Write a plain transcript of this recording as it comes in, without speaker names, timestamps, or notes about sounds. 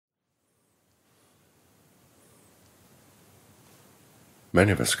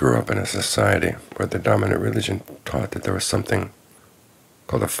Many of us grew up in a society where the dominant religion taught that there was something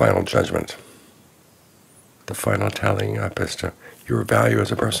called a final judgment, the final tallying up as to your value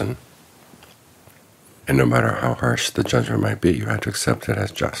as a person. And no matter how harsh the judgment might be, you had to accept it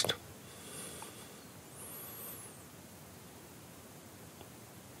as just.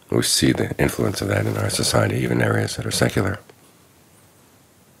 We see the influence of that in our society, even areas that are secular.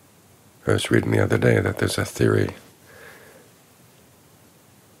 I was reading the other day that there's a theory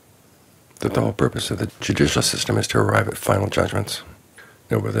that the whole purpose of the judicial system is to arrive at final judgments.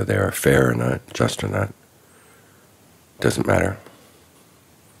 Now, whether they are fair or not, just or not, doesn't matter.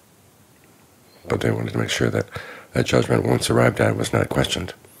 But they wanted to make sure that a judgment, once arrived at, was not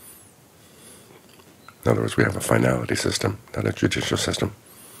questioned. In other words, we have a finality system, not a judicial system.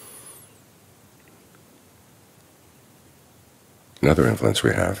 Another influence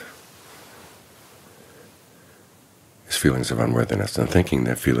we have is feelings of unworthiness, and thinking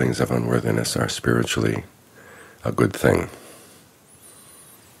that feelings of unworthiness are spiritually a good thing.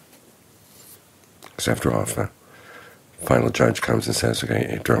 Because after all, if the final judge comes and says, okay,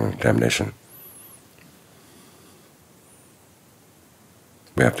 eternal damnation,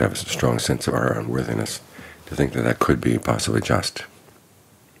 we have to have a strong sense of our unworthiness to think that that could be possibly just.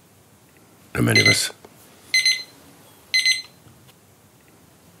 And many of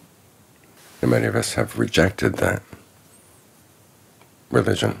us have rejected that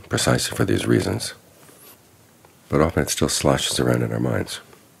religion precisely for these reasons, but often it still sloshes around in our minds.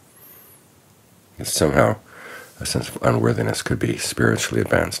 It's somehow a sense of unworthiness could be spiritually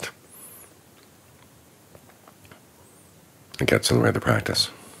advanced. It gets in the way of the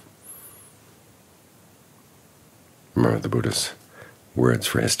practice. Remember the Buddha's words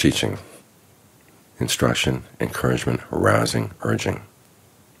for his teaching: instruction, encouragement, arousing, urging.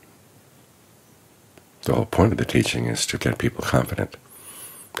 The whole point of the teaching is to get people confident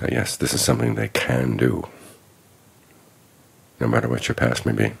that yes, this is something they can do, no matter what your past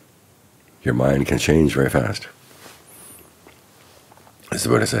may be. Your mind can change very fast. As the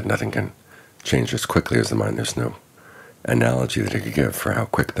Buddha said, nothing can change as quickly as the mind. There's no analogy that he could give for how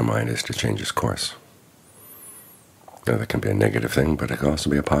quick the mind is to change its course. Now, that can be a negative thing, but it can also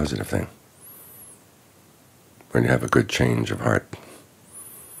be a positive thing. When you have a good change of heart,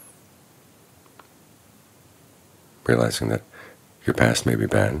 realizing that your past may be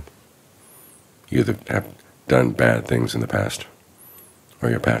bad. You either have done bad things in the past, or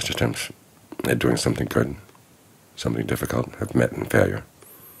your past attempts at doing something good, something difficult, have met in failure.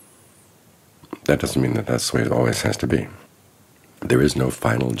 That doesn't mean that that's the way it always has to be. There is no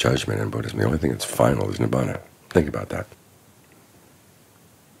final judgment in Buddhism. The only thing that's final is Nibbana. Think about that.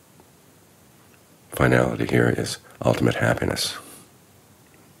 Finality here is ultimate happiness.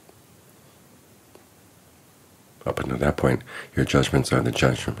 Up until that point, your judgments are the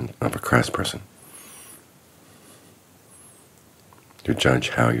judgment of a crass person. You judge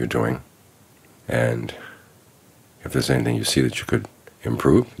how you're doing, and if there's anything you see that you could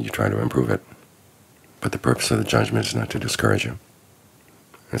improve, you try to improve it. But the purpose of the judgment is not to discourage you.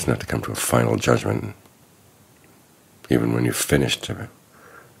 It's not to come to a final judgment. Even when you've finished,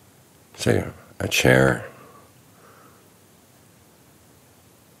 say, a chair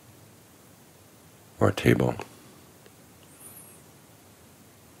or a table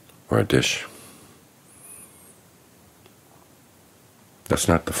or a dish, that's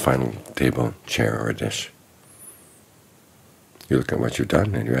not the final table, chair, or a dish. You look at what you've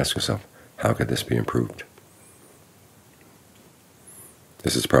done and you ask yourself, how could this be improved?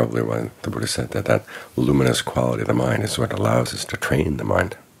 This is probably why the Buddha said that that luminous quality of the mind is what allows us to train the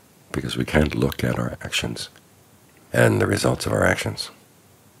mind, because we can't look at our actions and the results of our actions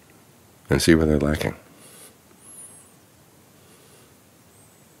and see where they're lacking.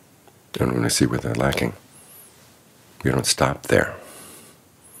 And when we see where they're lacking, we don't stop there.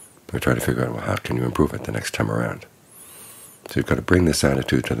 We try to figure out, well, how can you improve it the next time around? So you've got to bring this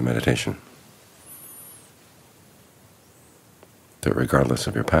attitude to the meditation, that regardless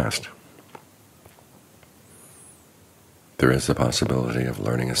of your past, there is the possibility of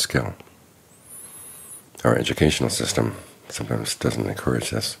learning a skill. Our educational system sometimes doesn't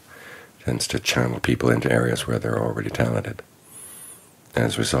encourage this, tends to channel people into areas where they're already talented.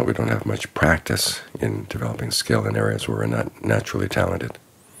 As a result, we don't have much practice in developing skill in areas where we're not naturally talented.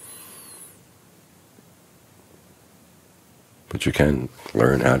 But you can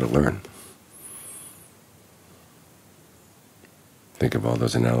learn how to learn. Think of all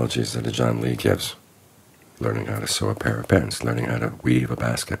those analogies that John Lee gives. Learning how to sew a pair of pants, learning how to weave a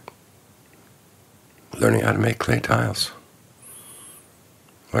basket, learning how to make clay tiles,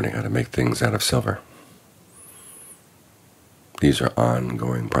 learning how to make things out of silver. These are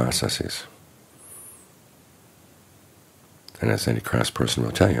ongoing processes. And as any crass person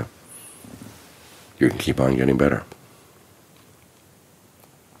will tell you, you can keep on getting better.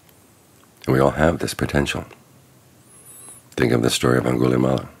 And we all have this potential. Think of the story of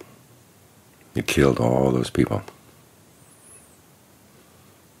Angulimala. He killed all those people.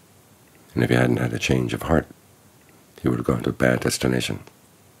 And if he hadn't had a change of heart, he would have gone to a bad destination.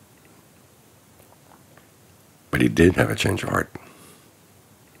 But he did have a change of heart.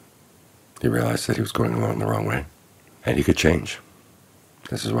 He realized that he was going along the wrong way, and he could change.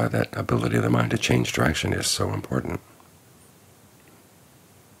 This is why that ability of the mind to change direction is so important,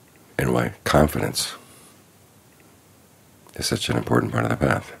 and why confidence is such an important part of the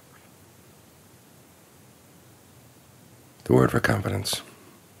path. The word for confidence,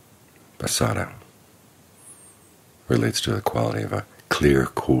 pasada, relates to the quality of a clear,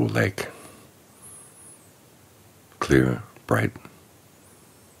 cool lake. Clear, bright.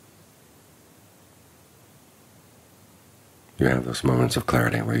 You have those moments of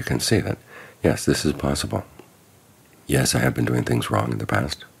clarity where you can see that, yes, this is possible. Yes, I have been doing things wrong in the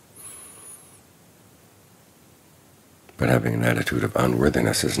past. But having an attitude of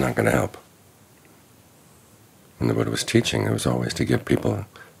unworthiness is not going to help. When the Buddha was teaching, it was always to give people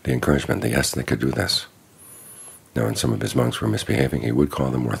the encouragement that, yes, they could do this. Now, when some of his monks were misbehaving, he would call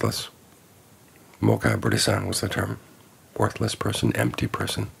them worthless. Mokkha Buddhisan was the term. Worthless person, empty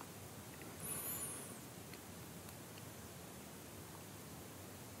person.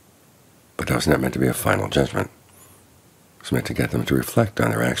 But that was not meant to be a final judgment. It was meant to get them to reflect on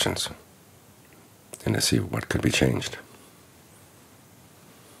their actions and to see what could be changed.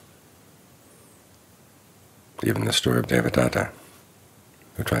 Even the story of Devadatta,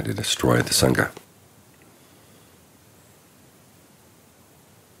 who tried to destroy the Sangha.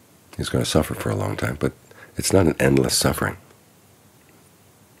 He's going to suffer for a long time, but it's not an endless suffering.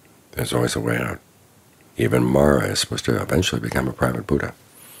 There's always a way out. Even Mara is supposed to eventually become a private Buddha.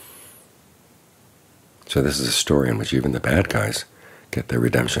 So this is a story in which even the bad guys get their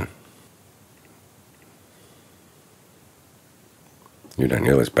redemption. You're not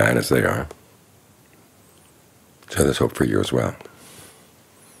nearly as bad as they are. So there's hope for you as well.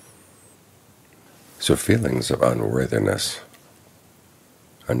 So feelings of unworthiness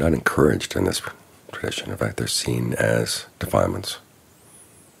are not encouraged in this tradition. In fact, they're seen as defilements.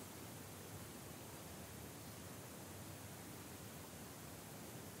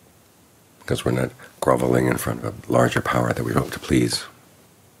 Because we're not groveling in front of a larger power that we hope to please.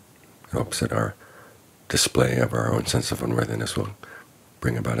 In hopes that our display of our own sense of unworthiness will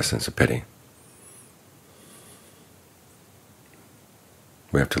bring about a sense of pity.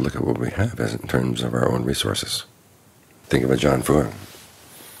 We have to look at what we have as in terms of our own resources. Think of a John Fu,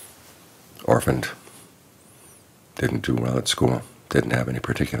 orphaned, didn't do well at school, didn't have any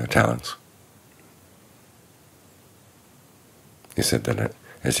particular talents. He said that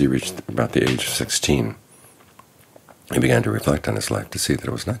as he reached about the age of 16, he began to reflect on his life to see that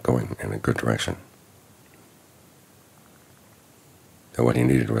it was not going in a good direction. That what he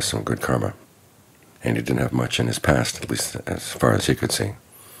needed was some good karma, and he didn't have much in his past, at least as far as he could see,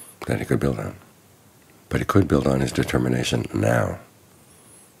 that he could build on. But he could build on his determination now,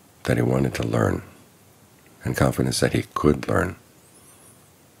 that he wanted to learn, and confidence that he could learn.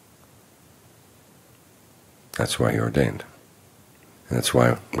 That's why he ordained. And that's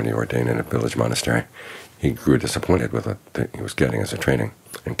why when he ordained in a village monastery, he grew disappointed with what he was getting as a training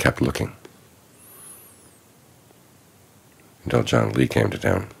and kept looking. Until John Lee came to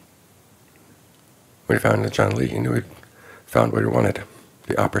town. When he found John Lee, he knew he'd found what he wanted,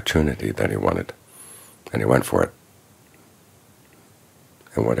 the opportunity that he wanted, and he went for it.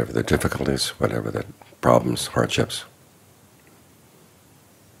 And whatever the difficulties, whatever the problems, hardships,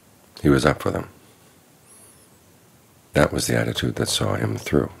 he was up for them. That was the attitude that saw him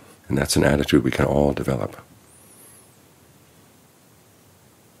through, and that's an attitude we can all develop.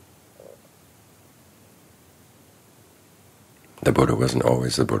 The Buddha wasn't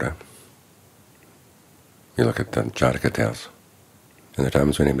always the Buddha. You look at the Jataka tales, and there are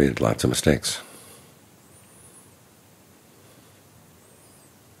times when he made lots of mistakes.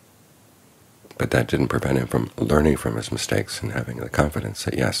 But that didn't prevent him from learning from his mistakes and having the confidence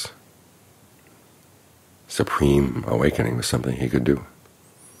that, yes, supreme awakening was something he could do.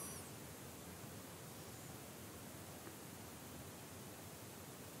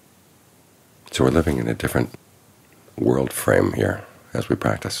 So we're living in a different world frame here as we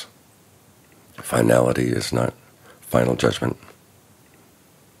practice. Finality is not final judgment.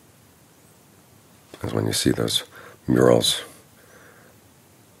 As when you see those murals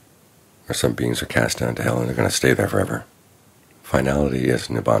where some beings are cast down to hell and they're going to stay there forever. finality is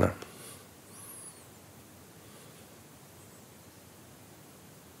Nibbana.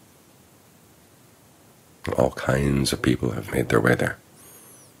 All kinds of people have made their way there.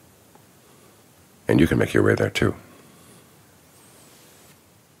 And you can make your way there too.